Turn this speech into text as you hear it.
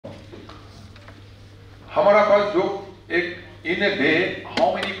हमारा पास जो एक in a day,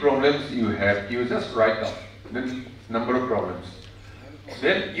 how many problems you have, you just write down the number of problems.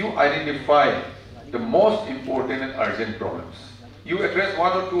 Then you identify the most important and urgent problems. You address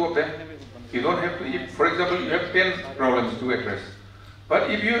one or two of them. You don't have to, if, for example, you have 10 problems to address. But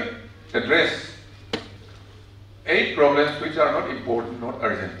if you address 8 problems which are not important, not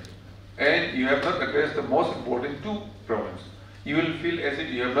urgent, and you have not addressed the most important 2 problems, you will feel as if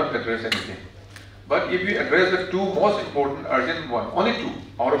you have not addressed anything. But if you address the 2 most important urgent ones, only 2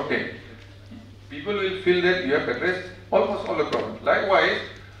 out of 10, people will feel that you have addressed almost all the problems. Likewise,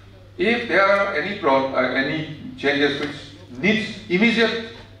 if there are any changes which needs immediate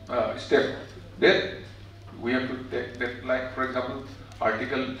step, then we have to take that. Like for example,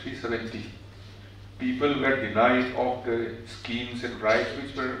 Article 370. People were denied of the schemes and rights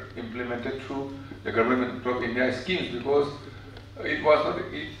which were implemented through the government of India schemes because it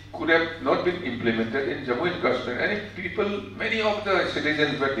could have not been implemented in Jammu and Kashmir. And many of the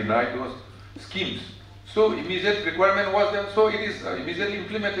citizens were denied those schemes. So immediate requirement was there, so it is immediately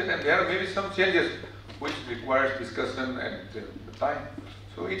implemented, and there may be some changes which requires discussion and time.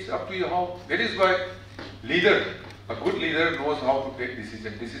 So it's up to you how. That is why a good leader knows how to take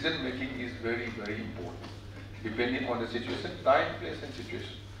decision. Decision making is very, very important, depending on the situation, time, place, and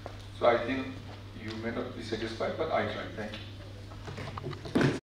situation. So I think you may not be satisfied, but I try. Thank you.